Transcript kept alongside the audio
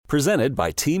Presented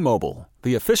by T-Mobile,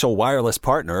 the official wireless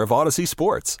partner of Odyssey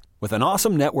Sports. With an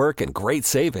awesome network and great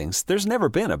savings, there's never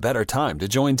been a better time to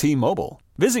join T-Mobile.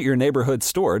 Visit your neighborhood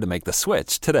store to make the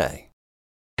switch today.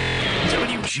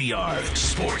 WGR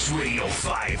Sports Radio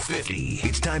 550.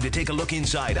 It's time to take a look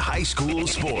inside high school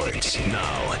sports.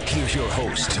 Now, here's your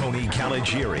host, Tony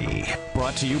Caligiuri.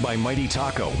 Brought to you by Mighty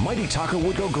Taco. Mighty Taco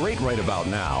would go great right about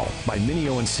now. By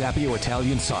Mineo and Sapio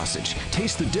Italian Sausage.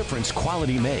 Taste the difference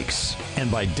quality makes.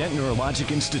 And by Dent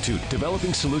Neurologic Institute,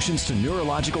 developing solutions to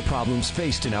neurological problems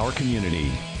faced in our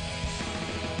community.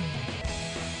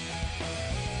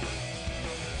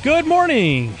 Good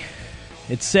morning.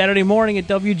 It's Saturday morning at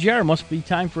WGR. Must be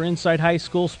time for Inside High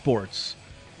School Sports.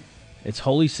 It's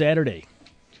Holy Saturday.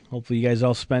 Hopefully you guys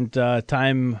all spent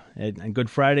time on Good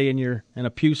Friday in a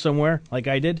pew somewhere, like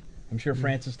I did. I'm sure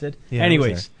Francis did. Yeah,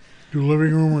 anyways. Do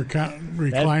living room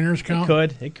recliners count?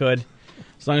 It could.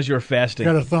 As long as you were fasting.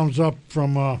 Got a thumbs up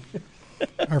from our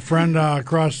friend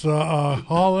across the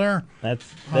hall there.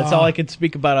 That's all I could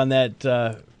speak about on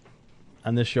that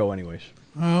on this show anyways.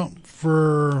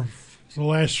 For the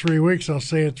last 3 weeks, I'll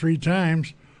say it 3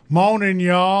 times. Moaning,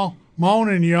 y'all.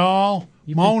 Moaning, y'all.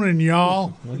 Moaning,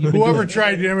 y'all. Whoever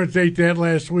tried to imitate that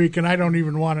last week, and I don't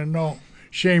even want to know,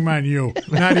 shame on you.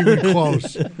 Not even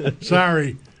close.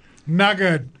 Sorry. Not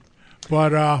good.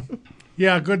 But,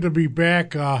 yeah, good to be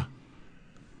back. Who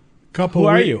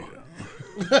are you?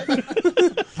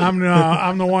 I'm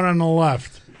the one on the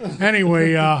left.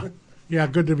 Anyway, yeah,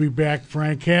 good to be back,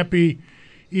 Frank. Happy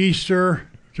Easter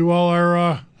to all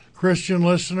our Christian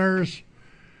listeners.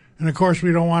 And, of course,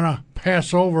 we don't want to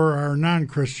pass over our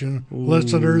non-Christian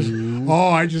listeners. Oh,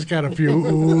 I just got a few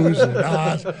oohs and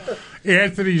ahs.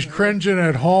 Anthony's cringing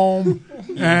at home.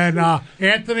 And,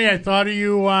 Anthony, I thought of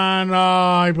you on,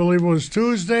 I believe it was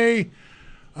Tuesday.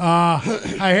 I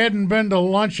hadn't been to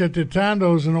lunch at the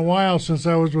Tondos in a while since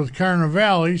I was with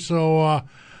Carnivale. So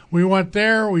we went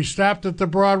there. We stopped at the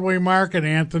Broadway Market,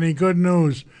 Anthony. Good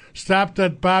news. Stopped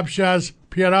at Bob Shaw's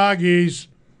Pierogies.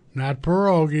 Not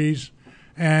pierogies,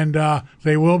 and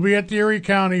they will be at the Erie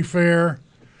County Fair.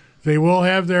 They will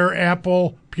have their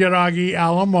apple pierogi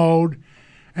a la mode,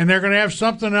 and they're going to have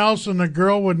something else, and the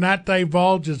girl would not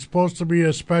divulge. It's supposed to be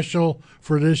a special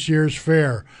for this year's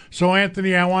fair. So,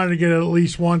 Anthony, I wanted to get at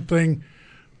least one thing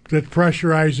that's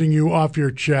pressurizing you off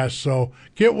your chest. So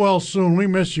get well soon. We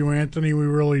miss you, Anthony. We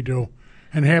really do.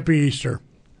 And happy Easter.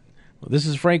 Well, this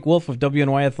is Frank Wolf of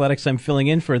WNY Athletics. I'm filling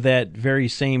in for that very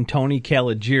same Tony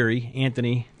Caligiuri,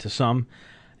 Anthony to some.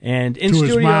 And in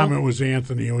studio, his mom, it was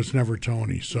Anthony. It was never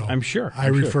Tony. So I'm sure. I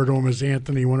refer to him as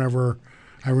Anthony whenever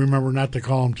I remember not to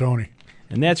call him Tony.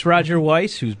 And that's Roger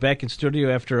Weiss, who's back in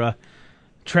studio after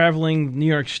traveling New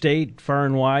York State far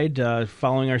and wide,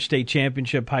 following our state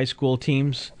championship high school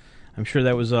teams. I'm sure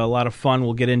that was a lot of fun.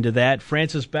 We'll get into that.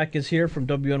 Francis Beck is here from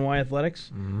WNY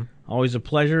Athletics. Mm-hmm. Always a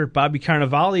pleasure. Bobby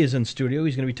Carnivale is in studio.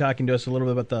 He's going to be talking to us a little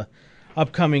bit about the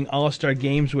upcoming All-Star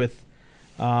Games with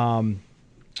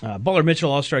Butler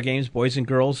Mitchell All-Star Games, boys and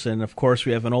girls. And, of course,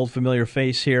 we have an old familiar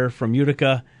face here from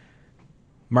Utica.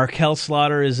 Markel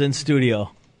Slaughter is in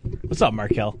studio. What's up,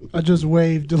 Markel? I just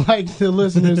waved like the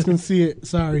listeners can see it.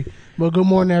 Sorry. But good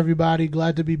morning, everybody.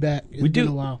 Glad to be back. It's been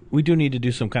a while. We do need to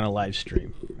do some kind of live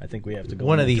stream. I think we have to go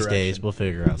one of these days. We'll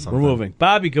figure out something. We're moving.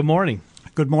 Bobby, good morning.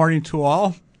 Good morning to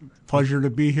all. Pleasure to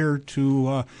be here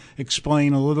to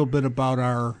explain a little bit about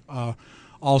our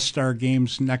All-Star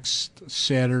Games next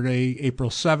Saturday, April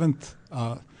 7th,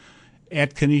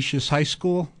 at Canisius High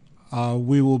School.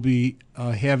 We will be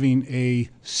having a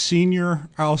senior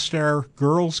All-Star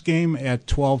girls game at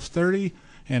 12:30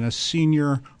 and a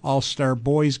senior All-Star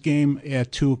boys game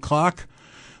at 2 o'clock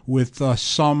with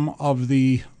some of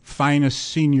the finest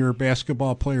senior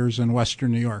basketball players in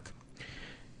Western New York.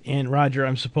 And, Roger,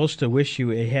 I'm supposed to wish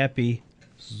you a happy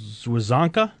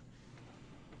Zwazanka?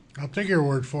 I'll take your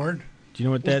word for it. Do you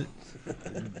know what that...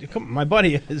 My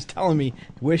buddy is telling me,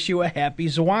 wish you a happy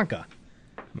Zwanka.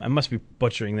 I must be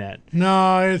butchering that.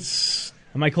 No, it's...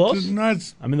 Am I close? No,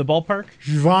 it's... I'm in the ballpark?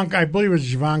 Zvanka. I believe it's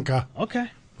Zvanka.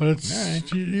 Okay. But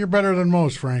it's you're better than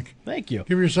most, Frank. Thank you.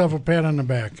 Give yourself a pat on the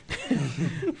back.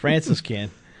 Francis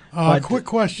can. Quick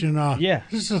question. Yeah.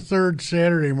 This is the third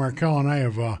Saturday Markel and I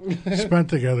have spent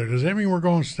together. Does that mean we're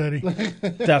going steady?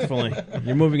 Definitely.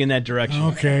 You're moving in that direction.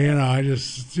 Okay, I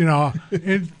just,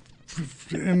 in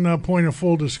the point of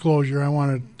full disclosure, I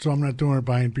wanted, so I'm not doing it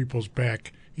behind people's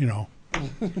back,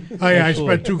 I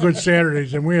spent 2 good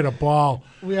Saturdays, and we had a ball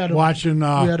watching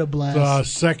the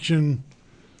section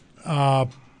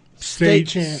state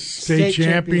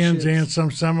champions and some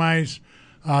semis.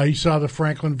 He saw the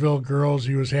Franklinville girls.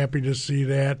 He was happy to see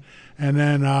that. And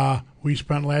then we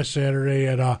spent last Saturday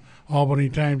at Albany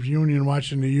Times Union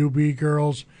watching the UB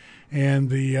girls and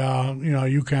the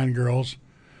UConn girls.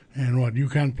 And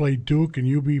UConn played Duke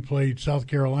and UB played South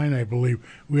Carolina, I believe.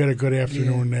 We had a good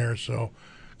afternoon there. So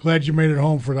glad you made it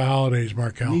home for the holidays,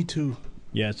 Markel. Me too.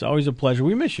 Yeah, it's always a pleasure.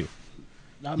 We miss you.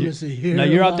 I miss it here. Now,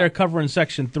 you're out there covering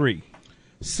Section 3.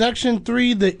 Section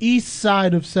 3, the east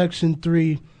side of Section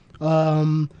 3.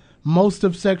 Most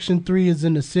of Section 3 is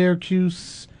in the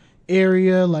Syracuse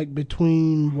area, like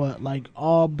between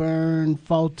Auburn,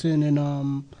 Fulton,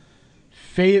 and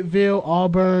Fayetteville.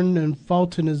 Auburn and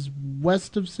Fulton is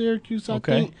west of Syracuse, I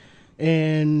think.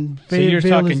 And Fayetteville so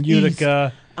you're talking is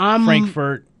Utica,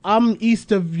 Frankfort. I'm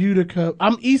east of Utica.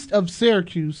 I'm east of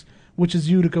Syracuse, which is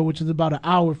Utica, which is about an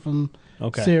hour from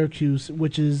Syracuse,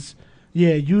 which is,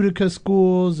 Utica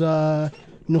schools,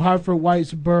 New Hartford,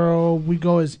 Whitesboro. We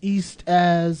go as east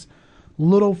as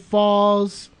Little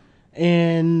Falls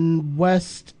and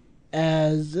west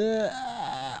as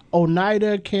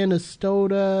Oneida,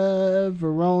 Canastota,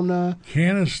 Verona.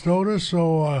 Canastota,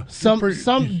 so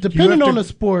depending on the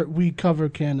sport, we cover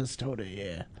Canastota.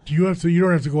 Yeah. You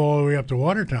don't have to go all the way up to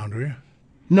Watertown, do you?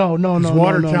 No.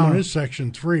 Watertown is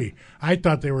Section 3. I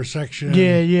thought they were Section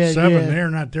 7.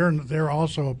 They're not. They're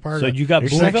also a part of. So you got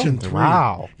Section 3.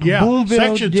 Wow. Yeah, Boonville,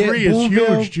 Section 3 is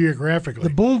huge geographically. The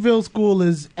Boonville school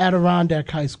is Adirondack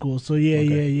High School. So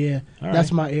yeah. All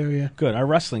That's right. my area. Good. Our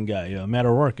wrestling guy, Matt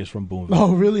O'Rourke, is from Boonville.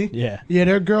 Oh, really? Yeah. Yeah,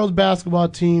 their girls basketball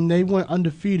team, they went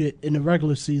undefeated in the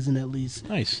regular season at least.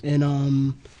 Nice.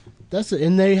 And that's it.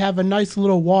 And they have a nice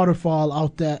little waterfall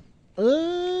out that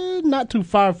not too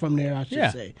far from there, I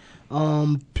should say.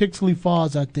 Pixley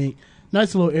Falls, I think.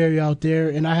 Nice little area out there.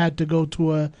 And I had to go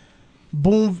to a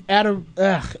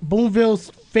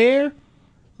Boonville's fair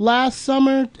last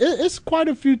summer. It's quite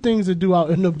a few things to do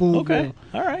out in the Boonville. Okay.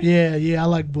 All right. Yeah, I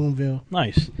like Boonville.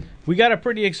 Nice. We got a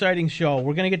pretty exciting show.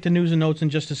 We're going to get to news and notes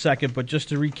in just a second, but just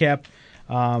to recap,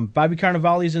 Bobby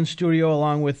Carnevale's in studio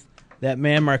along with that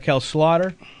man, Markel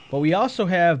Slaughter. But we also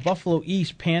have Buffalo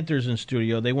East Panthers in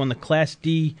studio. They won the Class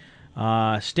D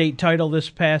state title this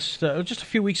past, just a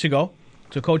few weeks ago.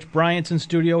 So Coach Bryant's in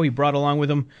studio. He brought along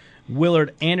with him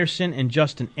Willard Anderson and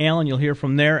Justin Allen. You'll hear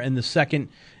from there in the second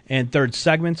and third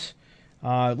segments.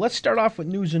 Let's start off with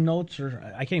news and notes, or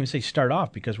I can't even say start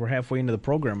off because we're halfway into the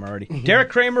program already. Derek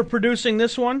Kramer producing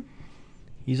this one.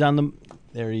 He's on the,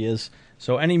 there he is.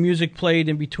 So any music played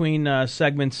in between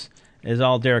segments is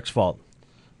all Derek's fault.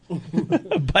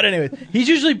 But anyways, he's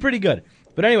usually pretty good.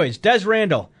 But anyways, Des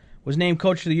Randall was named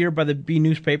Coach of the Year by the Bee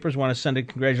newspapers. Want to send a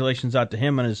congratulations out to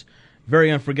him on his very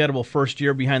unforgettable first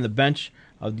year behind the bench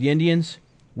of the Indians.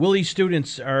 Willie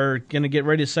students are going to get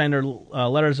ready to sign their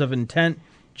letters of intent.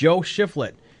 Joe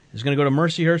Shiflett is going to go to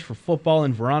Mercyhurst for football,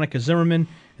 and Veronica Zimmerman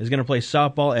is going to play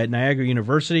softball at Niagara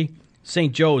University.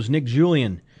 St. Joe's Nick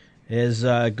Julian is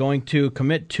going to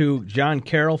commit to John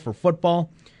Carroll for football.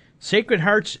 Sacred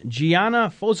Heart's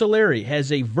Gianna Fozolari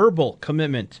has a verbal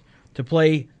commitment to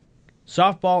play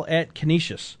softball at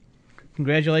Canisius.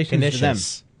 Congratulations to them.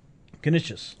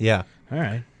 Canisius. Yeah. All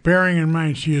right. Bearing in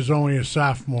mind she is only a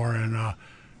sophomore, and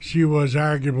she was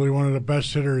arguably one of the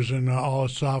best hitters in all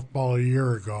of softball a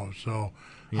year ago. So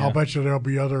I'll bet you there'll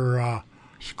be other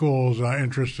schools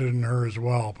interested in her as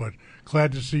well. But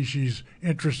glad to see she's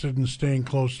interested in staying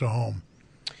close to home.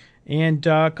 And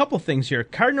a couple things here.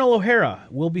 Cardinal O'Hara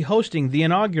will be hosting the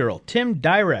inaugural Tim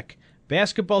Dyrek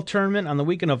basketball tournament on the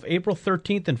weekend of April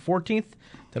 13th and 14th.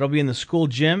 That'll be in the school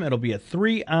gym. It'll be a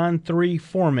 3-on-3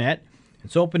 format.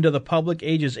 It's open to the public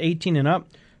ages 18 and up.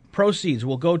 Proceeds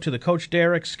will go to the Coach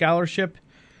Dyrek Scholarship,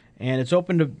 and it's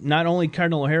open to not only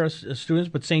Cardinal O'Hara students,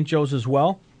 but St. Joe's as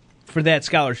well, for that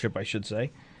scholarship, I should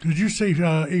say. Did you say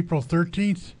April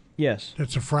 13th? Yes.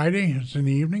 That's a Friday? It's in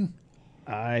the evening?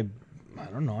 I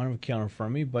don't know. I don't have a calendar in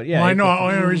front of me, but yeah. Well, I know. The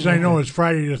only reason I know is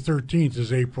Friday the 13th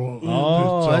is April.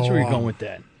 Oh, that's where you're going with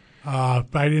that. I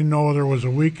didn't know there was a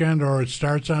weekend or it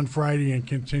starts on Friday and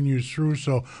continues through,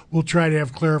 so we'll try to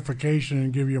have clarification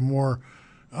and give you more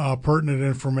pertinent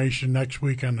information next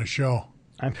week on the show.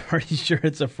 I'm pretty sure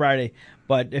it's a Friday,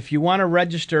 but if you want to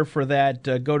register for that,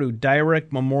 go to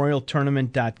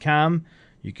directmemorialtournament.com.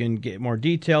 You can get more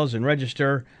details and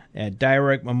register at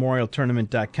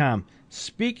directmemorialtournament.com.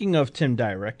 Speaking of Tim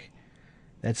Dyrek,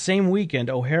 that same weekend,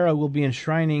 O'Hara will be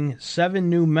enshrining 7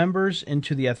 new members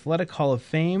into the Athletic Hall of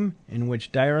Fame, in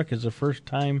which Dyrek is a first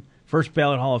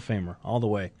ballot Hall of Famer, all the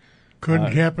way.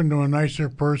 Couldn't happen to a nicer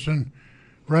person.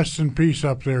 Rest in peace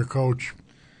up there, Coach.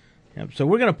 Yep, so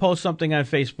we're going to post something on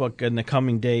Facebook in the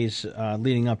coming days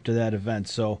leading up to that event.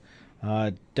 So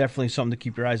definitely something to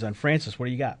keep your eyes on. Francis, what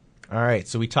do you got? All right,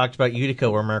 so we talked about Utica,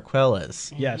 where Marquell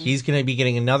is. Yes. He's going to be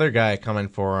getting another guy coming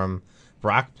for him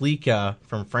Brock Blika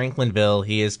from Franklinville.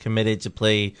 He is committed to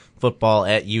play football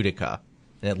at Utica,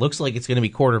 and it looks like it's going to be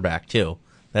quarterback too.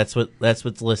 That's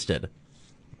what's listed.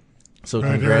 So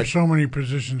there are so many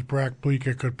positions Brock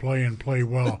Blika could play and play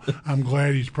well. I'm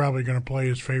glad he's probably going to play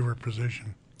his favorite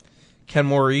position.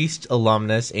 Kenmore East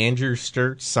alumnus Andrew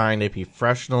Sturts signed a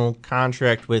professional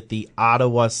contract with the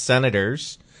Ottawa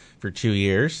Senators for 2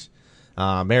 years.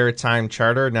 Maritime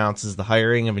Charter announces the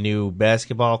hiring of a new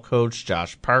basketball coach,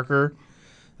 Josh Parker.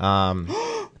 Sorry.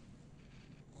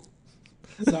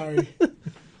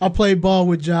 I played ball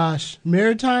with Josh.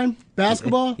 Maritime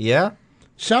basketball? Yeah.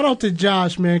 Shout out to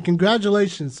Josh, man.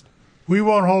 Congratulations. We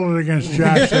won't hold it against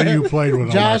Josh that you played with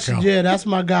him. Josh, yeah, that's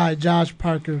my guy, Josh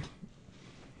Parker.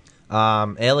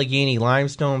 Allegheny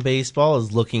Limestone Baseball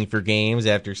is looking for games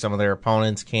after some of their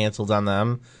opponents canceled on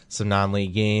them, some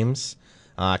non-league games.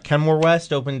 Kenmore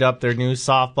West opened up their new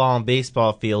softball and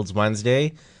baseball fields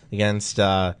Wednesday against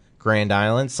Grand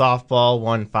Island. Softball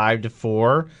won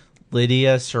 5-4.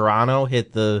 Lydia Serrano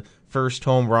hit the first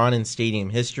home run in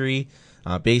stadium history.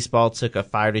 Baseball took a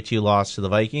 5-2 loss to the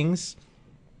Vikings.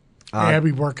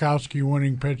 Abby Borkowski,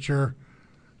 winning pitcher,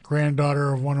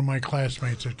 granddaughter of one of my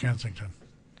classmates at Kensington.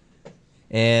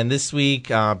 And this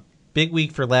week, big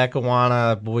week for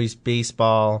Lackawanna boys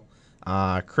baseball.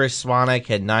 Chris Swanek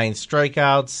had 9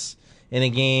 strikeouts in a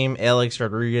game. Alex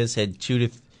Rodriguez had 2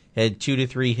 to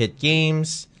 3 hit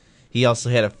games. He also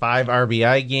had a 5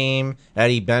 RBI game.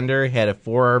 Eddie Bender had a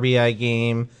 4 RBI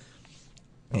game.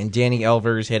 And Danny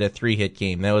Elvers had a 3-hit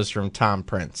game. That was from Tom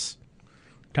Prince.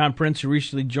 Tom Prince, who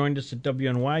recently joined us at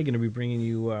WNY, going to be bringing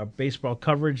you baseball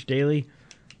coverage daily.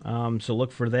 So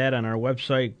look for that on our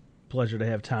website. Pleasure to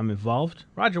have Tom involved.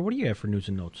 Roger, what do you have for news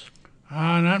and notes?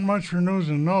 Not much for news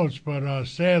and notes, but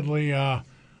sadly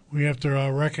we have to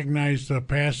recognize the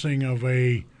passing of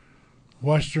a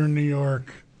Western New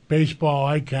York baseball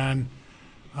icon,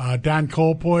 Don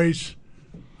Colpoys.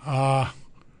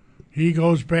 He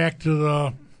goes back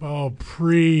to the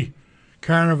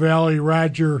pre-Carnivale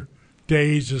Roger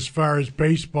days as far as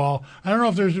baseball. I don't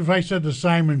know if I said the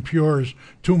Simon Pures,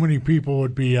 too many people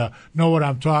would be know what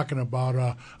I'm talking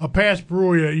about. A past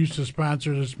brewery that used to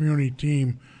sponsor this Muni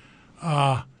team.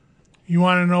 You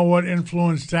want to know what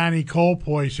influence Donnie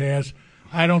Colpoys has?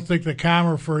 I don't think the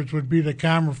Comerfords would be the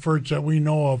Comerfords that we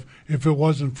know of if it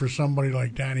wasn't for somebody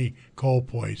like Donnie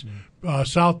Colpoys.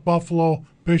 South Buffalo,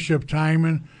 Bishop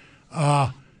Timon.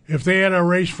 If they had a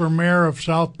race for mayor of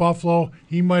South Buffalo,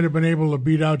 he might have been able to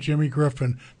beat out Jimmy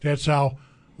Griffin. That's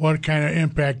what kind of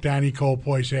impact Donnie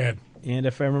Colpoys had. And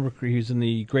if I remember correctly, he was in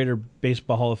the Greater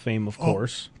Baseball Hall of Fame, of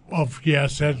course.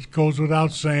 Yes, that goes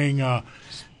without saying.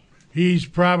 He's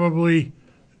probably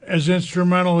as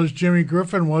instrumental as Jimmy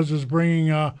Griffin was as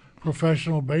bringing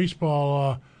professional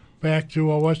baseball back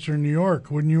to Western New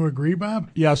York. Wouldn't you agree,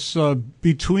 Bob? Yes,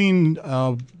 between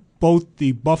both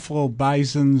the Buffalo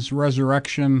Bison's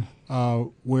resurrection,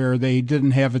 where they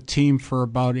didn't have a team for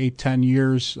about 8-10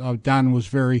 years, Don was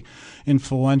very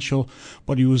influential,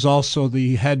 but he was also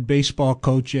the head baseball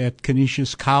coach at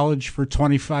Canisius College for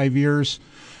 25 years.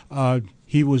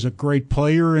 He was a great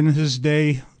player in his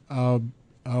day.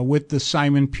 With the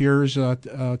Simon Pures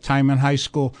time in high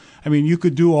school. I mean, you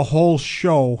could do a whole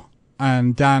show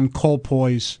on Don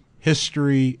Colpoys'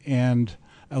 history and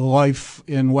life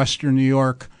in Western New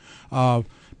York.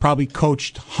 Probably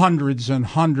coached hundreds and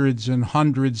hundreds and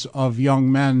hundreds of young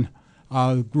men,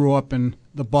 grew up in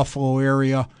the Buffalo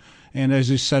area. And as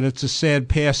I said, it's a sad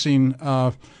passing.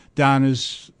 Don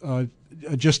is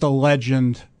just a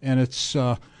legend, and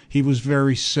he was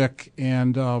very sick,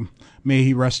 and may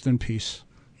he rest in peace.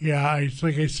 Yeah, it's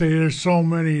like I say, there's so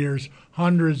many. There's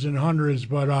hundreds and hundreds,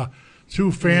 but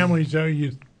 2 families that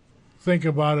you think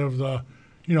about of the,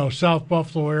 South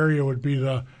Buffalo area would be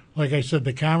like I said,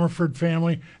 the Comerford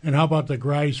family, and how about the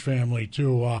Grice family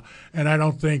too? And I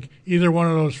don't think either one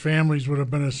of those families would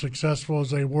have been as successful as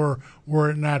they were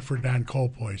it not for Don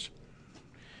Colpoys.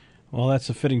 Well, that's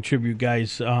a fitting tribute,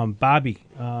 guys. Bobby,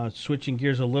 switching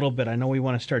gears a little bit, I know we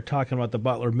want to start talking about the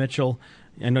Butler Mitchell.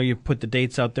 I know you put the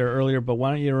dates out there earlier, but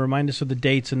why don't you remind us of the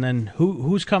dates and then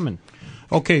who's coming?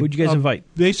 Okay. Who'd you guys invite?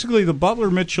 Basically, the Butler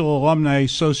Mitchell Alumni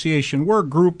Association, we're a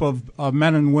group of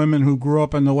men and women who grew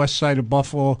up on the west side of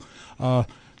Buffalo,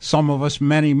 some of us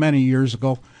many, many years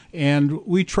ago. And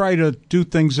we try to do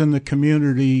things in the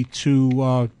community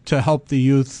to help the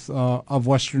youth of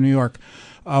Western New York.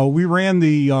 We ran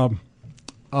the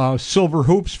Silver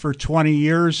Hoops for 20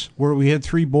 years, where we had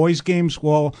 3 boys' games.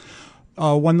 Well,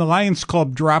 when the Lions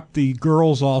Club dropped the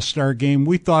girls' all-star game,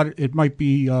 we thought it might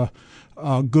be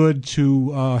good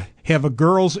to have a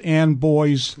girls and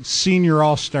boys senior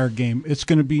all-star game. It's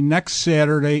going to be next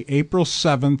Saturday, April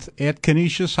 7th at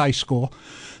Canisius High School.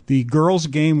 The girls'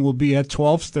 game will be at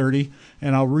 12:30,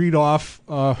 and I'll read off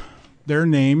their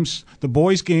names. The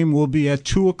boys' game will be at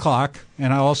 2 o'clock,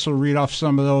 and I'll also read off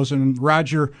some of those. And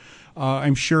Roger,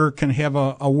 I'm sure, can have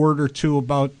a word or two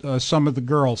about some of the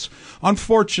girls.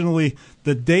 Unfortunately,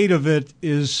 the date of it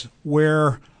is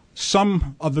where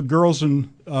some of the girls and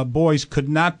boys could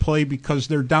not play because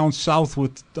they're down south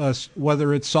with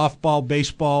whether it's softball,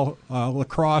 baseball,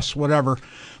 lacrosse, whatever.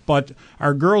 But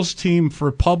our girls' team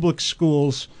for public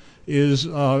schools is,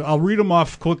 I'll read them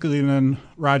off quickly and then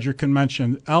Roger can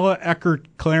mention. Ella Eckert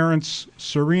Clarence,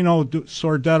 Sereno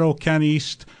Sordetto, Ken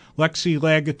East, Lexi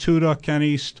Lagatuda, Ken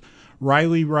East,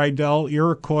 Riley Rydell,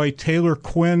 Iroquois, Taylor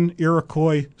Quinn,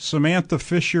 Iroquois, Samantha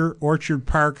Fisher, Orchard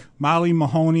Park, Molly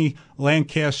Mahoney,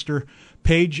 Lancaster,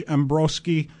 Paige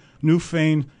Ambroski,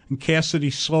 Newfane, and Cassidy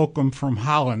Slocum from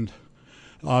Holland.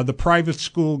 The private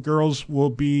school girls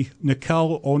will be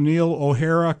Nicole O'Neill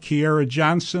O'Hara, Kiera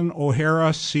Johnson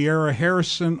O'Hara, Sierra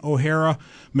Harrison O'Hara,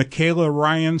 Michaela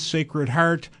Ryan, Sacred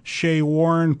Heart, Shay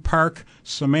Warren Park,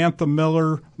 Samantha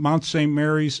Miller, Mount St.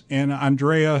 Mary's, and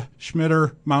Andrea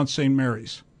Schmitter, Mount St.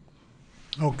 Mary's.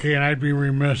 Okay, and I'd be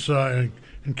remiss, in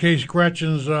case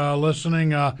Gretchen's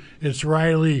listening, it's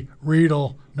Riley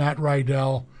Riedel, not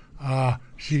Rydell.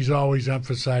 She's always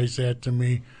emphasized that to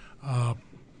me.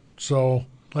 So,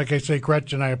 like I say,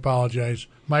 Gretchen, I apologize.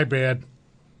 My bad.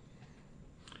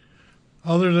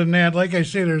 Other than that, like I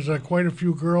say, there's quite a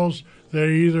few girls that are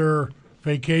either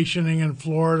vacationing in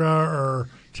Florida or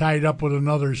tied up with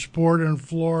another sport in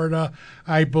Florida.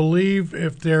 I believe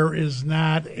if there is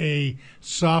not a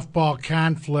softball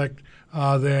conflict,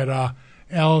 that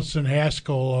Allison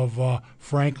Haskell of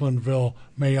Franklinville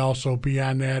may also be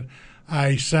on that.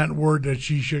 I sent word that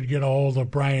she should get a hold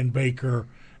of Brian Baker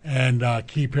and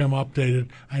keep him updated.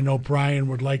 I know Brian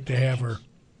would like to have her.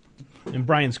 And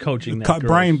Brian's coaching that.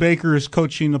 Brian Baker is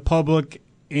coaching the public,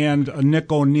 and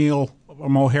Nick O'Neill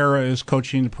from O'Hara is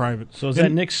coaching the private. So is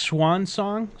that Nick's swan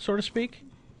song, so to speak?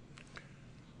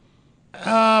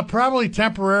 Probably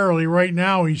temporarily. Right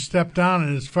now he stepped down,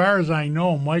 and as far as I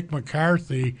know, Mike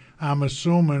McCarthy, I'm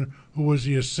assuming, who was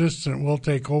the assistant, will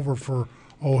take over for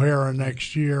O'Hara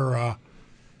next year.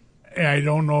 I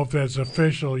don't know if that's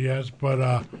official yet,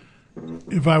 but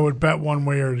if I would bet one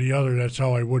way or the other, that's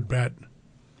how I would bet.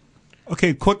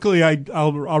 Okay, quickly,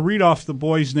 I'll read off the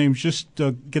boys' names just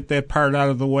to get that part out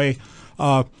of the way.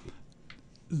 A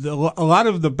lot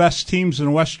of the best teams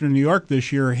in Western New York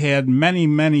this year had many,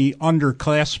 many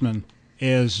underclassmen.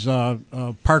 As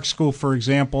Park School, for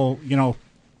example,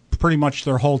 pretty much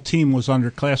their whole team was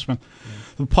underclassmen. Yeah.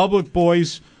 The public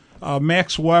boys,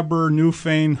 Max Weber,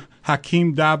 Newfane,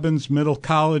 Hakeem Dobbins, Middle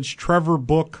College, Trevor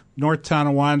Book, North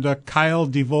Tonawanda, Kyle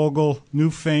DeVogel,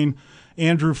 Newfane,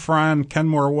 Andrew Fran,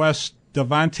 Kenmore West,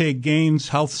 Devontae Gaines,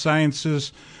 Health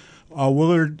Sciences,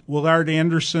 Willard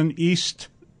Anderson, East,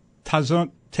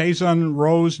 Tazon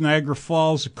Rose, Niagara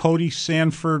Falls, Cody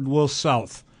Sanford, Will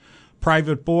South.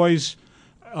 Private boys,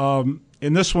 and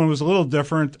this one was a little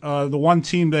different. The one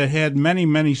team that had many,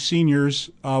 many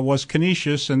seniors was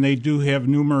Canisius, and they do have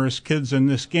numerous kids in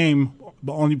this game,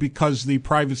 but only because the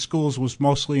private schools was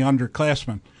mostly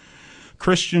underclassmen.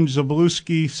 Christian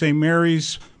Zablewski, St.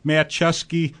 Mary's, Matt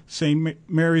Chesky, St.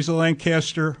 Mary's of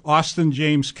Lancaster, Austin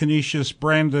James, Canisius,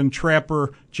 Brandon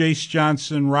Trapper, Jace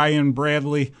Johnson, Ryan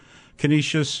Bradley,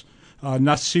 Canisius,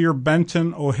 Nasir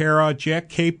Benton, O'Hara, Jack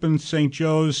Capon, St.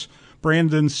 Joe's,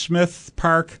 Brandon Smith,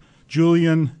 Park,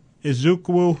 Julian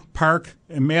Izukwu, Park,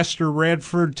 and Master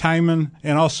Radford, Timon,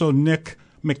 and also Nick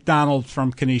McDonald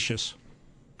from Canisius.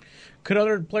 Could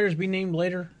other players be named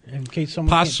later in case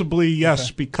someone possibly yes,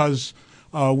 okay. Because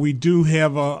we do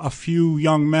have a few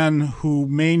young men who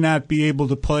may not be able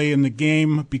to play in the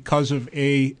game because of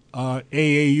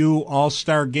AAU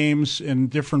All-Star games in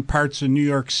different parts of New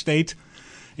York State,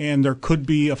 and there could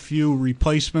be a few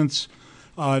replacements,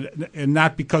 and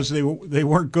not because they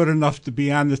weren't good enough to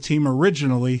be on the team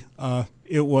originally.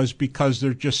 It was because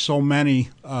there are just so many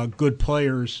good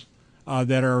players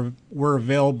that were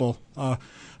available.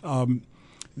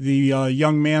 The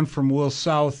young man from Will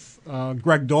South,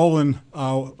 Greg Dolan,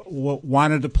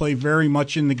 wanted to play very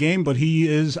much in the game, but he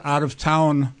is out of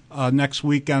town next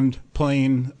weekend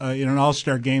playing in an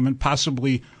All-Star game, and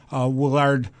possibly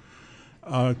Willard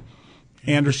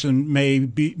Anderson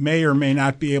may or may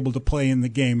not be able to play in the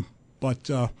game. But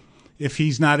if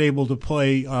he's not able to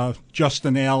play,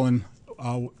 Justin Allen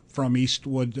from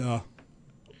Eastwood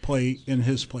play in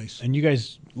his place. And you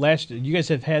guys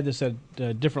have had this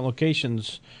at different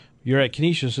locations You're at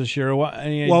Canisius this year.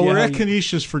 Well, we're at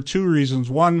Canisius for two reasons.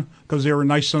 One, because they were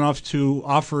nice enough to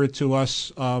offer it to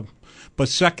us. But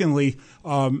secondly,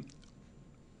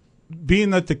 being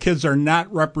that the kids are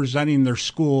not representing their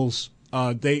schools,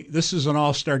 this is an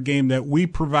all-star game that we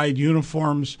provide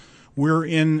uniforms. We're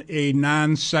in a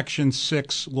non-Section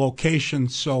 6 location,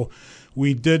 so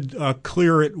we did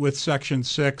clear it with Section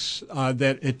 6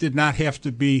 that it did not have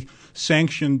to be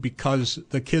sanctioned because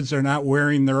the kids are not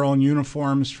wearing their own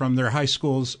uniforms from their high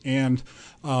schools. And,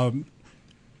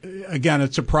 again,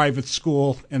 it's a private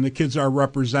school, and the kids are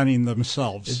representing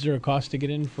themselves. Is there a cost to get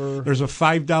in for? There's a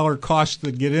 $5 cost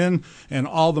to get in, and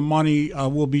all the money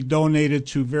will be donated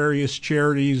to various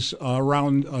charities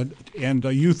around and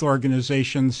youth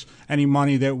organizations. Any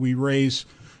money that we raise,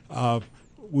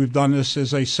 we've done this,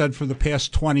 as I said, for the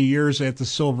past 20 years at the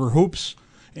Silver Hoops,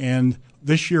 and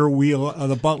this year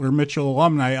the Butler Mitchell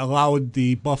alumni allowed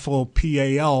the Buffalo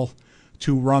PAL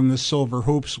to run the Silver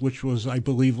Hoops, which was, I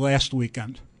believe, last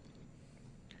weekend.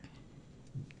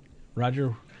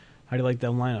 Roger, how do you like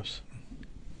them lineups?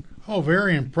 Oh,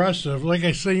 very impressive. Like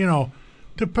I say,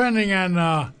 depending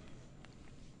on,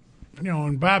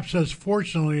 and Bob says,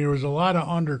 fortunately, there was a lot of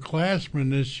underclassmen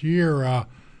this year.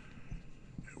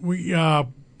 We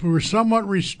were somewhat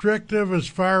restrictive as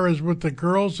far as with the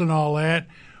girls and all that.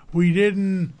 We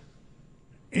didn't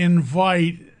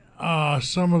invite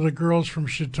some of the girls from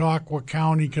Chautauqua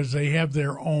County because they have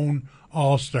their own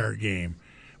all-star game,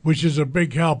 which is a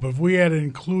big help. If we had to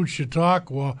include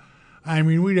Chautauqua,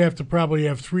 we'd have to probably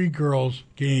have 3 girls'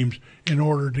 games in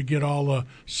order to get all the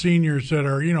seniors that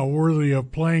are, worthy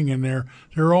of playing in there.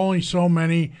 There are only so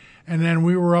many, and then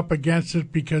we were up against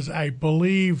it because I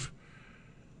believe,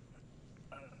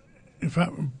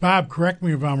 Bob, correct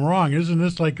me if I'm wrong, isn't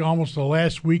this like almost the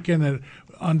last weekend that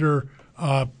under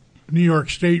New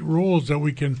York State rules that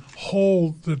we can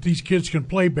hold that these kids can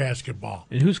play basketball?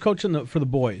 And who's coaching for the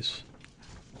boys?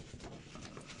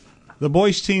 The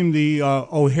boys team, the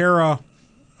O'Hara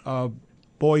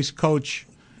boys coach,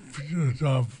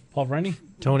 Pulverenti?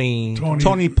 Tony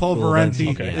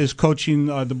Pulverenti is coaching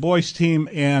the boys team,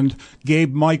 and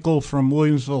Gabe Michael from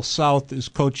Williamsville South is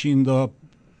coaching the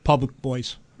public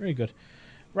boys. Very good.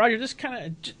 Roger, this kind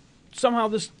of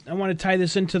somehow I want to tie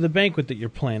this into the banquet that you're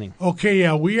planning. Okay,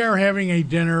 yeah, we are having a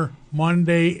dinner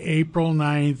Monday, April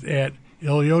 9th at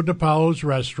Ilio DiPaolo's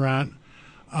restaurant.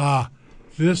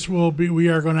 We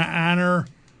are going to honor,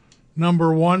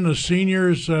 number one, the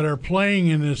seniors that are playing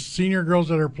in this, senior girls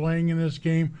that are playing in this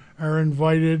game are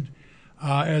invited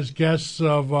as guests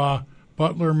of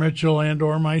Butler, Mitchell, and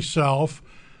or myself.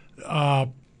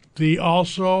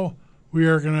 We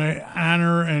are going to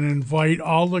honor and invite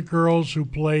all the girls who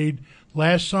played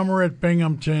last summer at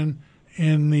Binghamton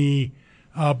in the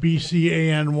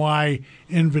BCANY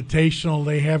Invitational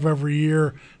they have every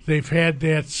year. They've had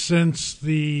that since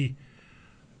the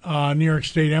New York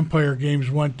State Empire games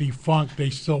went defunct. They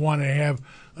still want to have,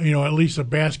 at least a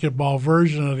basketball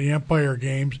version of the Empire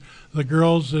games. The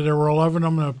girls, there were 11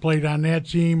 of them that played on that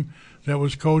team that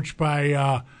was coached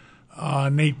by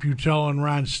Nate Butel and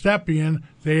Ron Stepien.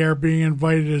 They are being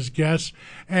invited as guests,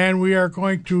 and we are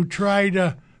going to try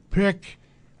to pick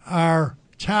our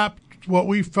top, what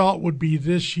we felt would be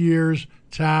this year's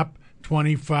top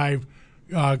 25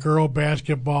 girl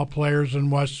basketball players in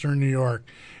Western New York.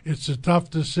 It's a tough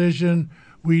decision.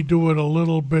 We do it a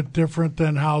little bit different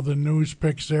than how the News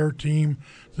picks their team.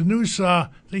 The News,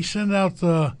 they send out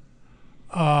the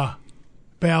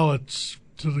ballots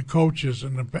to the coaches,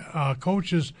 and the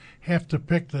coaches have to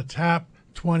pick the top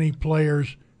 20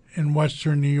 players in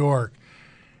Western New York.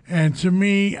 And to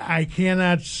me, I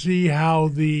cannot see how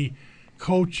the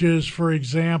coaches, for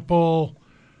example,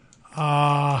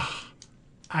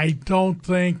 I don't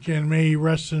think, and may he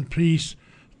rest in peace,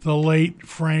 the late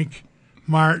Frank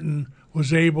Martin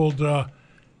was able to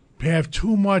have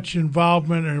too much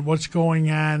involvement in what's going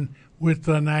on with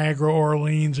the Niagara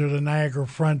Orleans or the Niagara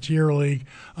Frontier League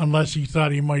unless he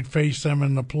thought he might face them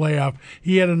in the playoff.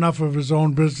 He had enough of his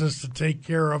own business to take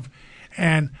care of.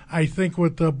 And I think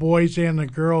with the boys and the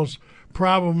girls,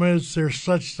 problem is there's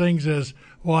such things as,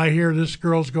 well, I hear this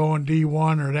girl's going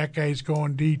D1 or that guy's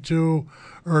going D2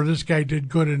 or this guy did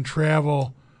good in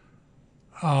travel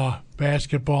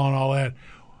basketball and all that.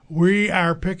 We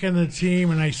are picking the team,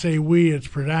 and I say we, it's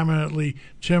predominantly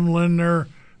Tim Lindner,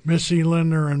 Missy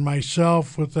Lindner, and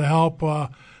myself with the help,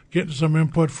 getting some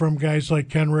input from guys like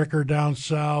Ken Ricker down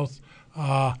south,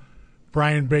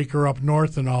 Brian Baker up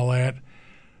north and all that.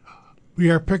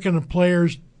 We are picking the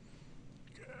players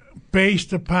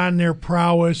based upon their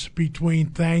prowess between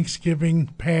Thanksgiving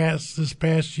this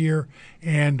past year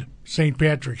and St.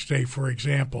 Patrick's Day, for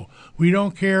example. We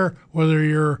don't care whether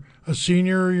you're a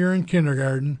senior or you're in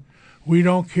kindergarten. We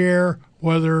don't care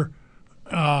whether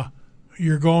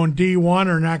you're going D1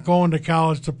 or not going to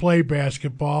college to play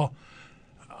basketball.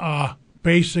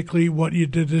 Basically, what you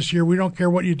did this year, we don't care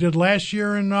what you did last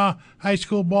year in high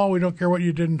school ball. We don't care what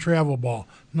you did in travel ball.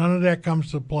 None of that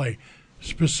comes to play.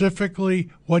 Specifically,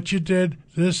 what you did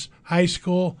this high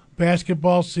school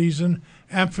basketball season,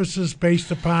 emphasis based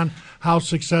upon how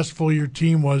successful your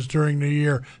team was during the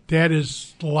year. That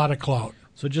is a lot of clout.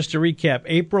 So just to recap,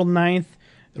 April 9th,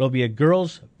 it'll be a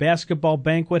girls' basketball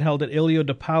banquet held at Ilio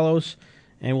de Palos,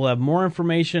 and we'll have more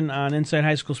information on Inside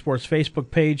High School Sports Facebook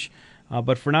page.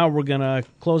 But for now, we're going to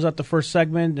close out the first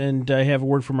segment and have a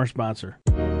word from our sponsor.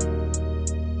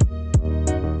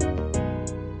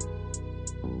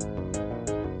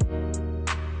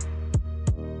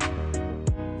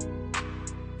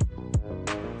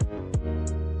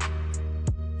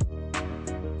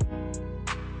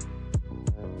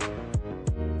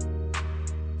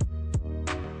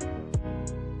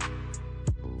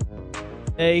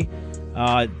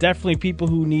 Definitely people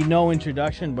who need no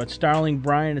introduction, but Starling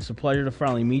Bryant, it's a pleasure to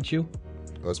finally meet you.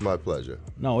 Oh, it's my pleasure.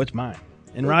 No, it's mine.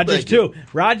 And well, Roger's too.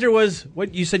 Roger was,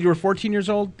 what, you said you were 14 years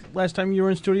old last time you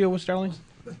were in studio with Starling?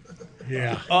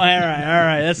 Yeah. Oh, all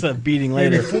right. That's a beating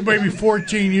later. Maybe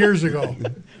 14 years ago.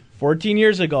 14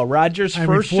 years ago, Roger's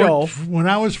first show. When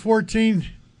I was 14,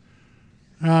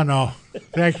 oh, no.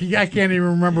 I can't even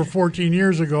remember 14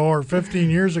 years ago or 15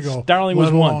 years ago. Starling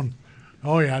was one.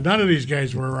 Oh, yeah. None of these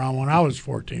guys were around when I was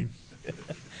 14.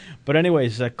 But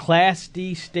anyways, Class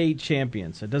D state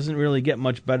champions. It doesn't really get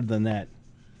much better than that.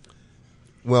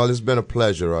 Well, it's been a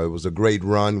pleasure. It was a great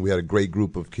run. We had a great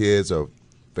group of kids, a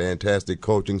fantastic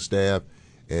coaching staff,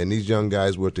 and these young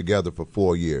guys were together for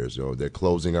 4 years. They're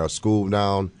closing our school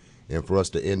down, and for us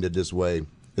to end it this way,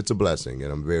 it's a blessing,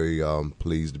 and I'm very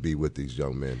pleased to be with these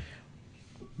young men.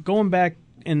 Going back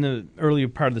in the earlier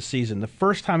part of the season, the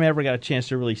first time I ever got a chance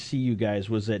to really see you guys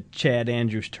was at Chad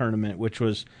Andrews tournament, which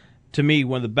was, to me,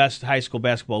 one of the best high school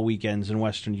basketball weekends in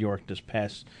Western New York this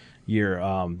past year.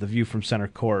 The view from center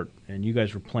court, and you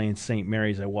guys were playing St.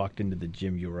 Mary's. I walked into the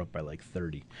gym. You were up by like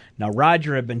 30. Now,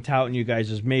 Roger had been touting you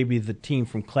guys as maybe the team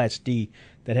from Class D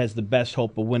that has the best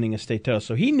hope of winning a state title.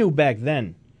 So he knew back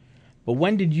then. But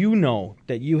when did you know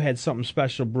that you had something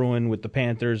special brewing with the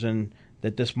Panthers and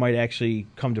that this might actually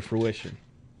come to fruition?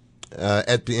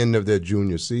 At the end of their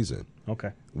junior season.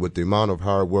 Okay. With the amount of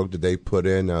hard work that they put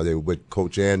in, they were with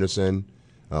Coach Anderson,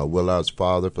 Willard's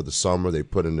father, for the summer. They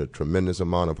put in a tremendous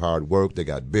amount of hard work. They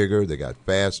got bigger, they got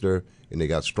faster, and they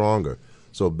got stronger.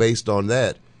 So based on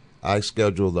that, I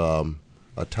scheduled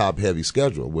a top-heavy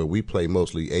schedule where we play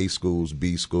mostly A schools,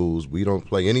 B schools. We don't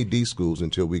play any D schools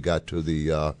until we got to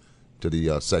the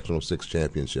Sectional 6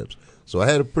 championships. So I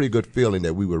had a pretty good feeling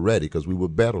that we were ready because we were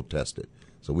battle-tested.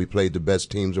 So we played the best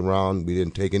teams around. We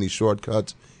didn't take any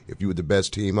shortcuts. If you were the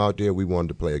best team out there, we wanted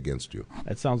to play against you.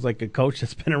 That sounds like a coach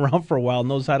that's been around for a while,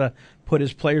 knows how to put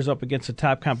his players up against the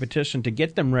top competition to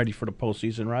get them ready for the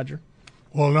postseason, Roger.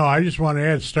 Well, no, I just want to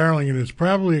add, Starling, and it's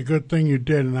probably a good thing you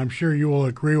did, and I'm sure you will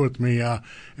agree with me. And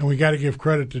we got to give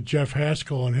credit to Jeff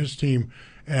Haskell and his team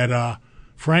at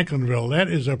Franklinville. That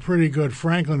is a pretty good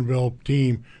Franklinville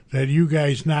team that you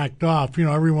guys knocked off. You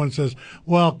know, everyone says,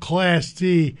 well, Class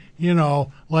D, and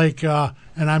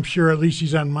I'm sure at least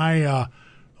he's on my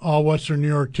all-Western New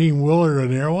York team, Willard,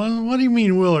 in there. Well, what do you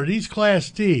mean, Willard? He's Class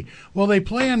D. Well, they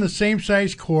play on the same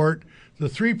size court. The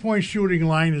three-point shooting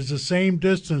line is the same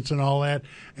distance and all that.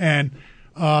 And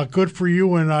good for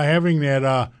you in having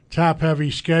that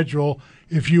top-heavy schedule.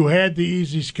 If you had the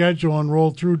easy schedule and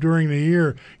rolled through during the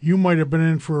year, you might have been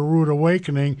in for a rude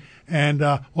awakening. And,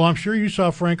 I'm sure you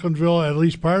saw Franklinville, at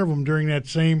least part of them, during that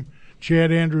same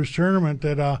Chad Andrews tournament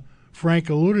that Frank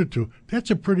alluded to. That's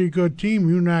a pretty good team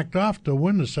you knocked off to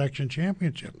win the section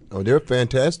championship. Oh, they're a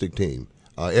fantastic team.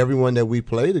 Everyone that we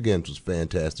played against was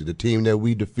fantastic. The team that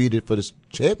we defeated for the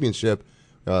championship,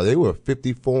 they were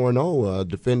 54-0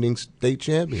 defending state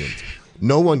champions.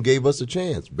 No one gave us a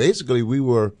chance. Basically, we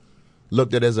were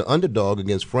looked at as an underdog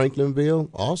against Franklinville,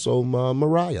 also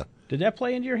Mariah. Did that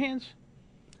play into your hands?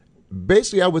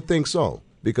 Basically, I would think so,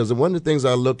 because one of the things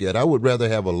I look at, I would rather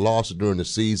have a loss during the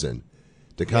season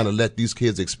to kind of let these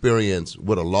kids experience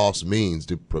what a loss means,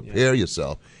 to prepare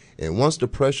yourself. And once the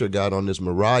pressure got on this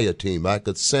Mariah team, I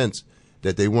could sense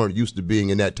that they weren't used to being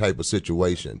in that type of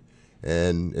situation,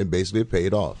 and basically it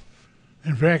paid off.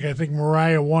 In fact, I think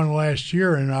Mariah won last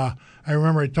year, and I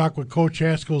remember I talked with Coach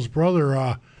Haskell's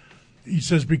brother, he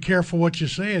says, be careful what you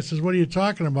say. I says, what are you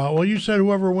talking about? Well, you said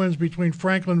whoever wins between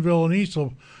Franklinville and East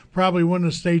will probably win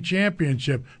the state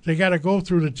championship. They got to go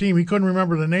through the team. He couldn't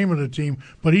remember the name of the team,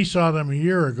 but he saw them a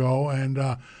year ago. And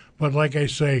but like I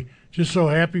say, just so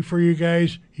happy for you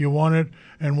guys. You won it.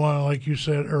 And like you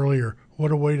said earlier,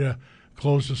 what a way to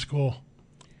close the school.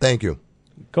 Thank you.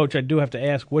 Coach, I do have to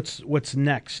ask, what's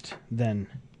next then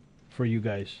for you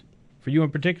guys? For you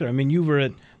in particular? I mean, you were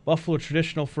at Buffalo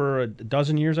Traditional for a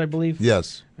dozen years, I believe.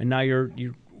 Yes. And now you're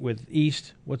with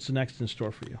East. What's the next in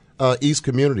store for you? East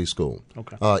Community School.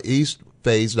 Okay. East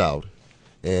phased out,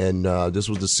 and this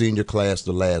was the senior class,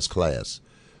 the last class.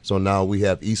 So now we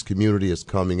have East Community is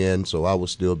coming in, so I will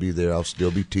still be there. I'll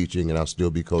still be teaching, and I'll still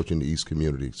be coaching the East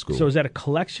Community School. So is that a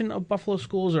collection of Buffalo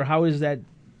schools, or how is that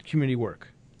community work?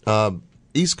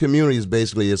 East Community is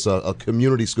basically it's a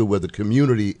community school where the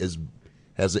community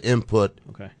has an input.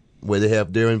 Okay. Where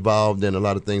they're involved in a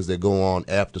lot of things that go on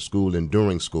after school and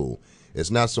during school. It's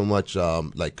not so much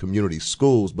like community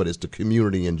schools, but it's the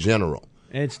community in general.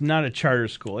 And it's not a charter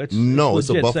school. It's a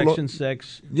Buffalo Section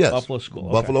 6 Buffalo school.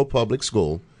 Okay. Buffalo Public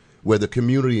School, where the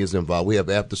community is involved. We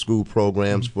have after-school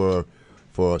programs for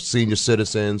senior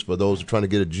citizens, for those who are trying to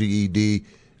get a GED.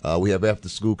 We have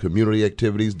after-school community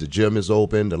activities. The gym is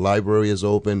open. The library is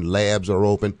open. Labs are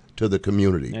open to the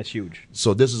community. That's huge.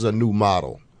 So this is a new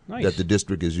model. Nice. That the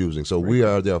district is using. So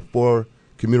there are 4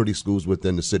 community schools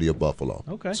within the city of Buffalo.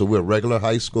 Okay. So we're a regular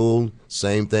high school,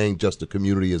 same thing, just the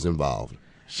community is involved.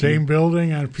 Same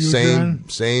building on Fusion?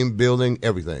 Same building,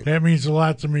 everything. That means a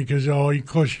lot to me because,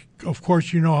 of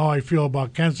course, you know how I feel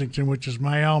about Kensington, which is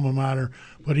my alma mater,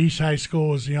 but East High School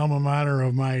was the alma mater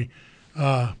of my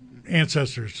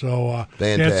ancestors. So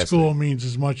that school means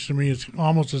as much to me. It's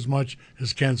almost as much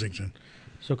as Kensington.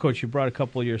 So, Coach, you brought a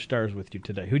couple of your stars with you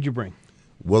today. Who'd you bring?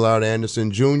 Willard Anderson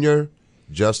Jr.,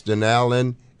 Justin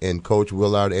Allen, and Coach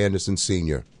Willard Anderson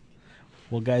Sr.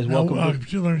 Well, guys, welcome.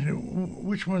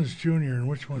 Which one's junior and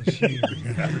which one's senior?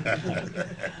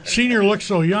 Senior looks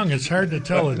so young, it's hard to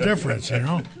tell the difference, you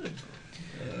know?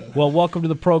 Well, welcome to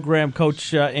the program,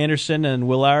 Coach Anderson and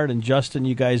Willard and Justin.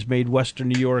 You guys made Western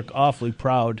New York awfully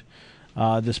proud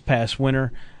this past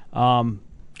winter.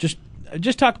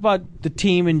 Just talk about the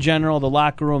team in general, the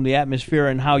locker room, the atmosphere,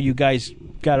 and how you guys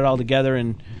got it all together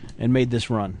and made this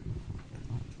run.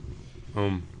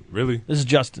 Really? This is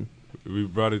Justin. We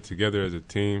brought it together as a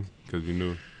team because we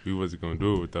knew we wasn't going to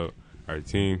do it without our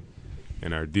team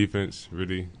and our defense,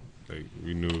 really. Like,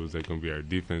 we knew it was going to be our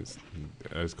defense.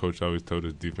 As Coach always told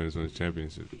us, defense wins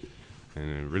championships. And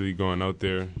then really going out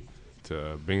there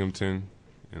to Binghamton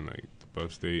and, like,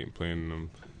 Buff State and playing in them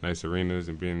nice arenas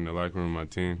and being in the locker room with my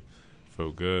team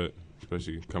felt good,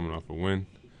 especially coming off a win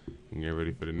and getting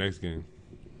ready for the next game.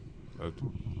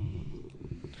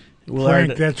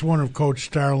 Frank, that's one of Coach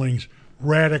Starling's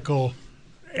radical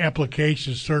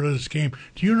applications sort of this game.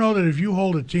 Do you know that if you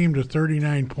hold a team to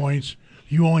 39 points,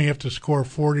 you only have to score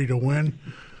 40 to win?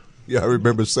 Yeah, I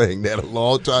remember saying that a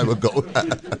long time ago.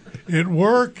 It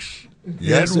works.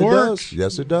 Yes, it does.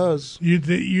 Yes, it does.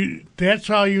 That's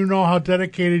how you know how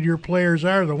dedicated your players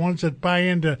are, the ones that buy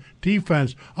into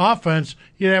defense. Offense,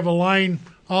 you have a line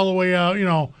all the way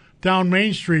out, down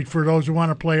Main Street for those who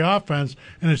want to play offense,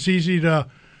 and it's easy to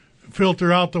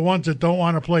filter out the ones that don't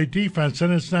want to play defense,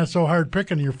 and it's not so hard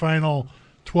picking your final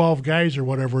 12 guys or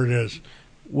whatever it is.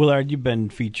 Willard, you've been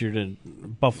featured in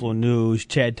Buffalo News.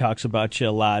 Chad talks about you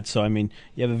a lot, so, you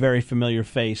have a very familiar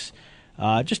face.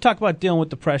 Just talk about dealing with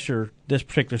the pressure this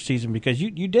particular season, because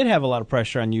you did have a lot of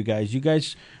pressure on you guys. You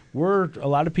guys a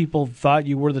lot of people thought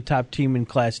you were the top team in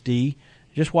Class D.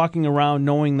 Just walking around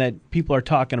knowing that people are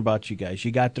talking about you guys.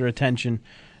 You got their attention.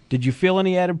 Did you feel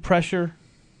any added pressure?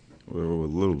 Well, a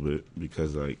little bit,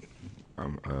 because we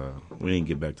didn't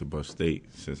get back to Buff State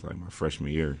since my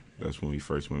freshman year. That's when we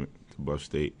first went to Buff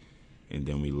State, and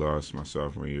then we lost my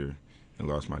sophomore year and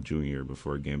lost my junior year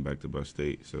before getting back to Buff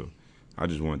State. So I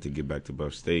just wanted to get back to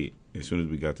Buff State. As soon as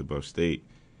we got to Buff State,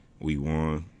 we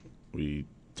won, we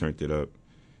turned it up,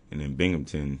 and then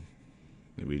Binghamton,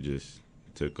 we just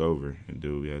took over and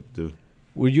did what we had to do.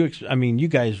 Were you? You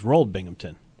guys rolled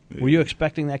Binghamton. Were you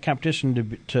expecting that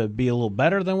competition to be a little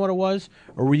better than what it was,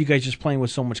 or were you guys just playing with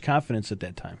so much confidence at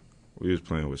that time? We was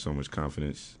playing with so much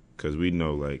confidence because we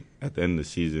know, at the end of the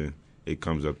season, it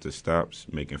comes up to stops,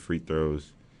 making free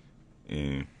throws,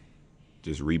 and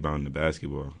just rebounding the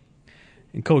basketball.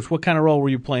 And, Coach, what kind of role were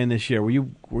you playing this year? Were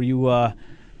you the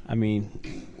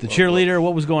cheerleader?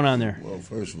 What was going on there? Well,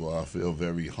 first of all, I feel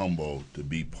very humbled to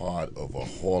be part of a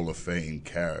Hall of Fame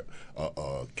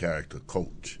character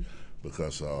coach,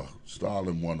 because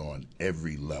Starling won on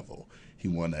every level. He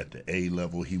won at the A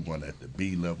level, he won at the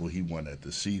B level, he won at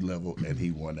the C level, and he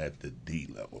won at the D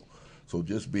level. So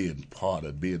just being part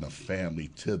of, being a family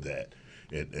to that,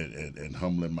 and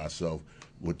humbling myself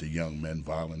with the young men,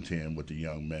 volunteering with the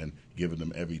young men, giving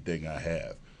them everything I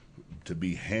have, to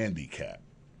be handicapped,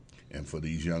 and for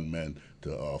these young men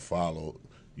to follow,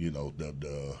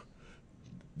 the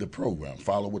program,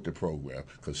 follow with the program,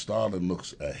 because Starling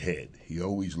looks ahead. He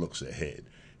always looks ahead.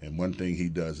 And one thing he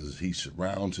does is he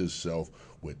surrounds himself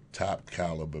with top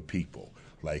caliber people,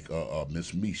 like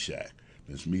Miss Meshach.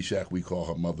 Miss Meshach, we call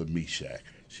her Mother Meshach.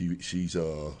 She's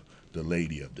the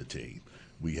lady of the team.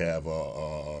 We have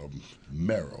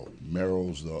Merrill.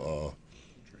 Merrill's the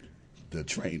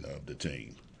trainer of the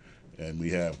team. And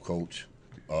we have Coach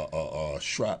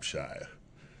Shropshire.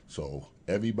 So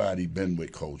everybody been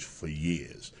with Coach for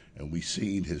years, and we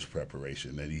seen his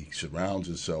preparation, and he surrounds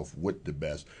himself with the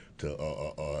best to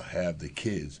have the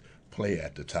kids play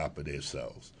at the top of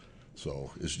themselves.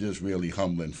 So it's just really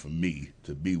humbling for me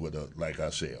to be with like I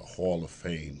say, a Hall of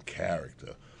Fame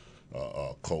character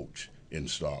coach in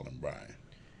Starling Bryant.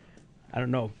 I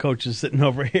don't know. Coach is sitting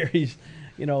over here. He's,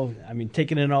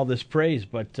 taking in all this praise,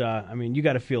 but you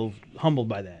got to feel humbled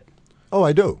by that. Oh,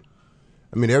 I do.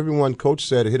 Everyone, Coach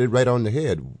said, hit it right on the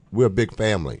head. We're a big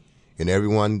family, and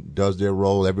everyone does their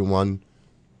role. Everyone,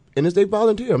 and as they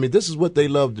volunteer, this is what they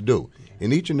love to do.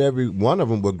 And each and every one of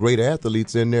them were great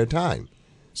athletes in their time,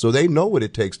 so they know what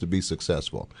it takes to be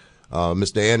successful.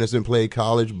 Mr. Anderson played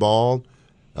college ball,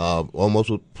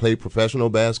 almost played professional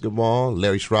basketball.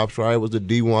 Larry Shropshire was a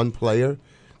D1 player.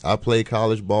 I played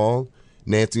college ball.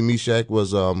 Nancy Meshach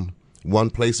was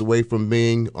one place away from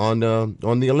being on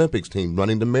the Olympics team,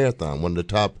 running the marathon, one of the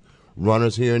top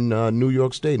runners here in New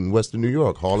York State, in Western New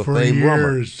York, Hall of Fame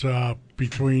runner. For years,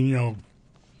 between,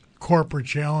 corporate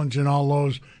challenge and all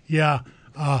those,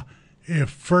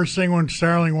 if first thing when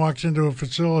Starling walks into a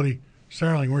facility,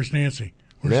 Starling, where's Nancy?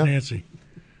 Where's Nancy?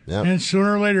 Yep. And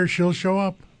sooner or later, she'll show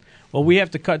up. Well, we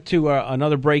have to cut to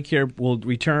another break here. We'll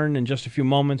return in just a few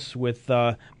moments with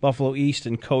Buffalo East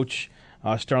and Coach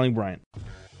Starling Bryant.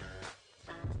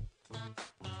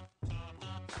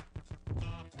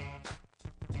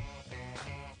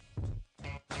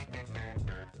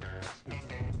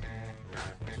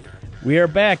 We are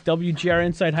back, WGR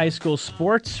Inside High School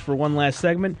Sports, for one last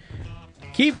segment.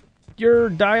 Keep your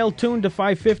dial tuned to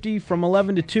 550 from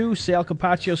 11 to 2. Sal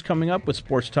Capaccio's coming up with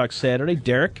Sports Talk Saturday.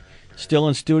 Derek, still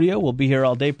in studio. We'll be here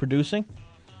all day producing.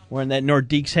 Wearing that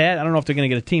Nordiques hat. I don't know if they're going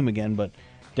to get a team again, but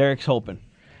Derek's hoping.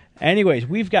 Anyways,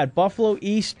 we've got Buffalo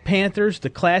East Panthers,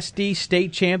 the Class D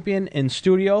state champion, in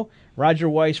studio. Roger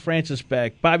Weiss, Francis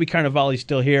Beck, Bobby Carnevale's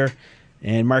still here,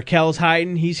 and Markel's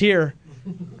hiding. He's here,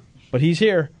 but he's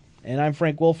here. And I'm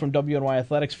Frank Wolf from WNY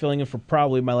Athletics, filling in for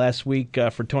probably my last week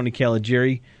for Tony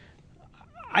Caligieri.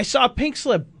 I saw a pink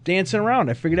slip dancing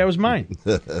around. I figured that was mine.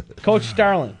 Coach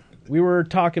Starling, we were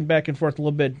talking back and forth a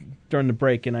little bit during the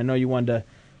break, and I know you wanted to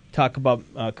talk about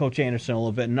Coach Anderson a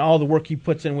little bit and all the work he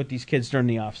puts in with these kids during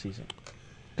the offseason.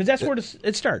 Because that's where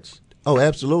it starts. Oh,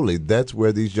 absolutely. That's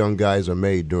where these young guys are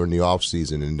made during the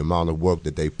offseason and the amount of work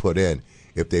that they put in.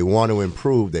 If they want to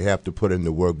improve, they have to put in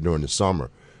the work during the summer.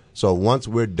 So once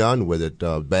we're done with it,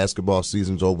 basketball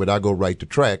season's over, I go right to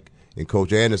track, and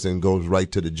Coach Anderson goes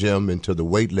right to the gym and to the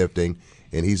weightlifting,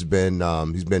 and he's been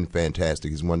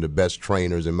fantastic. He's one of the best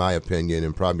trainers, in my opinion,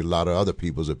 and probably a lot of other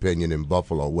people's opinion in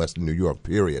Buffalo, Western New York,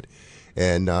 period.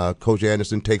 And Coach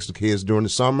Anderson takes the kids during the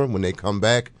summer. When they come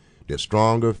back, they're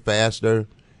stronger, faster,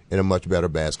 and a much better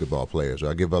basketball player. So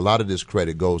I give a lot of this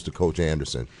credit goes to Coach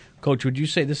Anderson. Coach, would you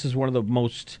say this is one of the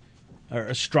most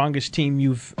strongest team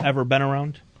you've ever been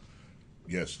around?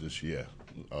 Yes, this year,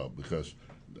 because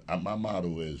my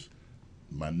motto is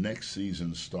my next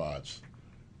season starts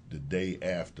the day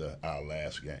after our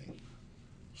last game.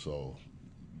 So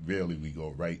really we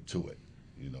go right to it.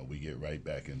 We get right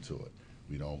back into it.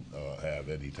 We don't have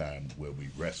any time where we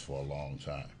rest for a long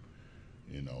time.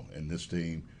 And this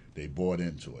team, they bought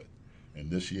into it. And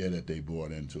this year that they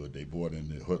bought into it, they bought in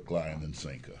the hook, line, and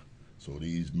sinker. So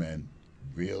these men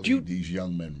these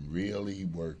young men really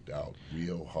worked out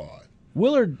real hard.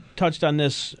 Willard touched on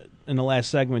this in the last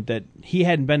segment that he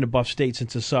hadn't been to Buff State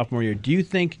since his sophomore year. Do you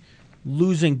think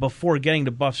losing before getting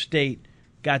to Buff State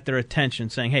got their attention,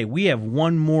 saying, hey, we have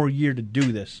one more year to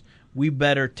do this. We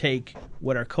better take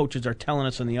what our coaches are telling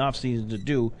us in the offseason to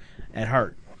do at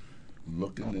heart?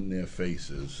 Looking in their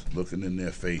faces,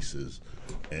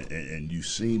 and you've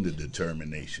seen the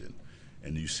determination,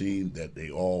 and you've seen that they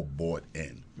all bought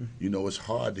in. It's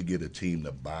hard to get a team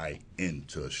to buy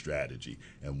into a strategy.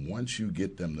 And once you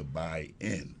get them to buy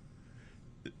in,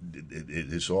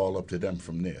 it's all up to them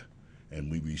from there.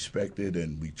 and we respected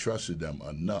and we trusted them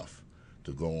enough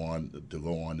to go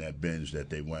on that binge that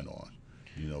they went on.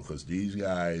 Because these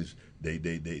guys, they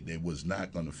was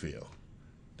not going to fail.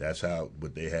 That's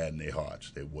what they had in their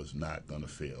hearts. They was not going to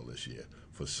fail this year.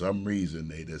 For some reason,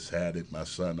 they just had it. My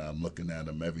son, I'm looking at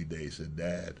him every day, said,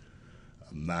 Dad,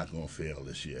 I'm not going to fail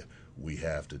this year. We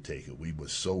have to take it. We were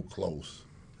so close.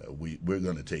 We're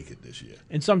going to take it this year.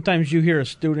 And sometimes you hear a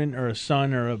student or a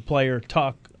son or a player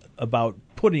talk about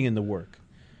putting in the work.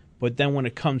 But then when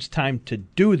it comes time to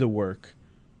do the work,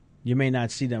 you may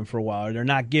not see them for a while, or they're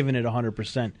not giving it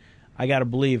 100%. I got to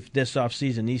believe this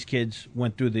offseason these kids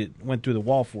went through the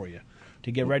wall for you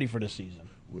to get ready for the season.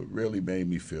 What really made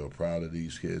me feel proud of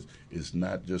these kids is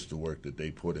not just the work that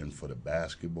they put in for the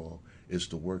basketball, it's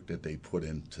the work that they put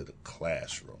into the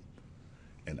classroom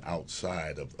and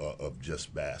outside of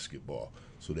just basketball.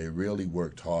 So they really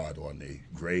worked hard on their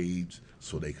grades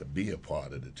so they could be a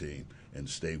part of the team and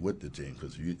stay with the team.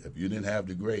 Because if you didn't have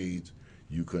the grades,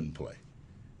 you couldn't play.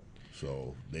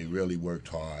 So they really worked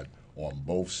hard on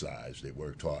both sides. They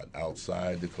worked hard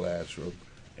outside the classroom,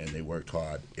 and they worked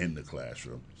hard in the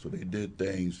classroom. So they did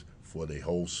things for the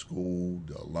whole school,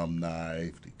 the alumni,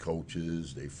 the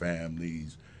coaches, their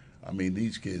families. I mean,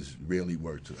 these kids really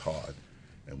worked hard,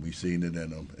 and we seen it in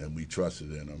them, and we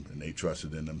trusted in them, and they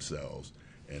trusted in themselves,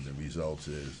 and the result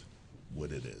is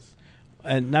what it is.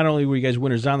 And not only were you guys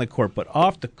winners on the court, but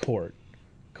off the court,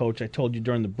 Coach, I told you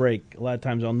during the break, a lot of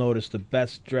times I'll notice the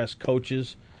best-dressed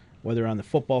coaches, whether on the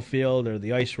football field or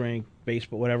the ice rink,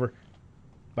 baseball, whatever,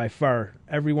 by far,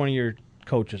 every one of your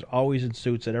coaches, always in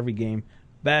suits at every game,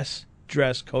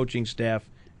 best-dressed coaching staff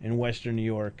in Western New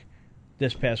York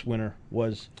this past winter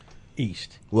was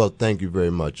East. Well, thank you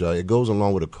very much. It goes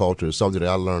along with the culture. It's something that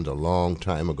I learned a long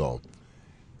time ago.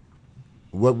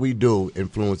 What we do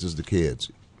influences the kids.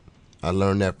 I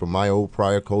learned that from my old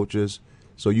prior coaches.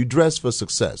 So you dress for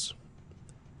success.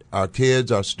 Our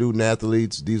kids, our student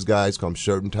athletes, these guys come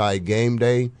shirt and tie game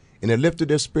day, and it lifted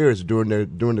their spirits during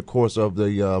the course of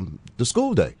the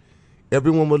school day.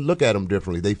 Everyone would look at them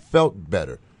differently. They felt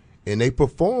better, and they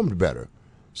performed better.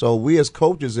 So we as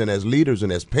coaches and as leaders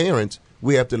and as parents,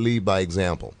 we have to lead by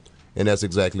example, and that's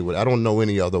exactly what I don't know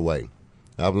any other way.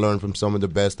 I've learned from some of the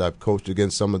best. I've coached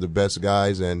against some of the best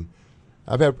guys, and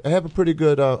I have a pretty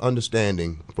good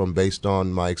understanding based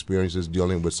on my experiences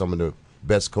dealing with some of the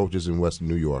best coaches in Western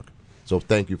New York. So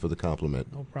thank you for the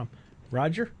compliment. No problem.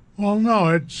 Roger? Well, no,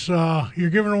 it's you're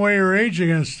giving away your age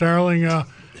again, Starling.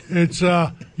 It's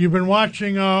you've been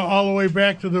watching all the way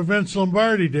back to the Vince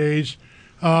Lombardi days.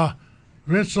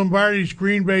 Vince Lombardi's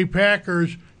Green Bay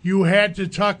Packers, you had to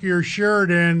tuck your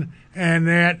shirt in, and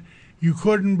that you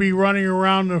couldn't be running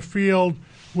around the field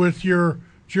with your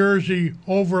jersey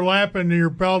overlapping your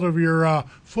belt of your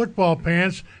football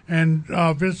pants. And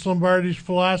Vince Lombardi's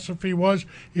philosophy was,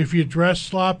 if you dress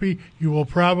sloppy, you will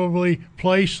probably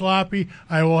play sloppy.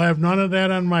 I will have none of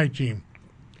that on my team.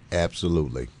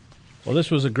 Absolutely. Well,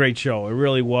 this was a great show. It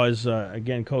really was.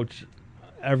 Again, Coach,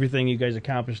 everything you guys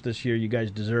accomplished this year, you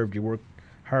guys deserved. You worked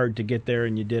hard to get there,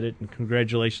 and you did it. And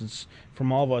congratulations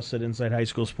from all of us at Inside High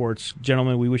School Sports.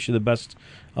 Gentlemen, we wish you the best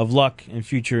of luck in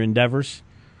future endeavors.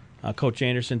 Coach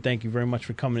Anderson, thank you very much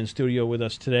for coming in studio with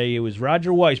us today. It was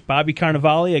Roger Weiss, Bobby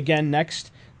Carnevale, again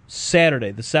next Saturday,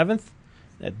 the 7th,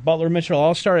 at Butler Mitchell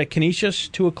All-Star at Canisius.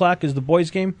 2 o'clock is the boys'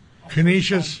 game.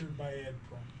 Canisius.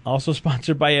 Also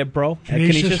sponsored by Ed Pro.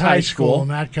 Canisius High School,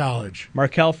 not college.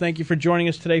 Markel, thank you for joining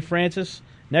us today. Francis,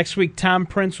 next week Tom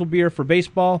Prince will be here for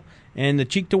baseball, and the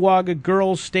Cheektowaga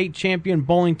girls state champion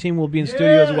bowling team will be in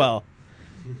studio as well.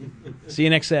 See you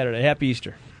next Saturday. Happy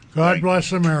Easter. God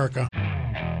bless America.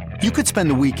 You could spend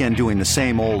the weekend doing the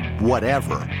same old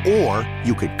whatever, or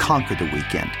you could conquer the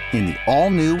weekend in the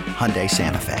all-new Hyundai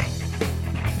Santa Fe.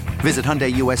 Visit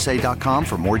HyundaiUSA.com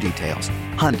for more details.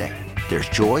 Hyundai, there's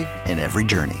joy in every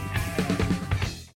journey.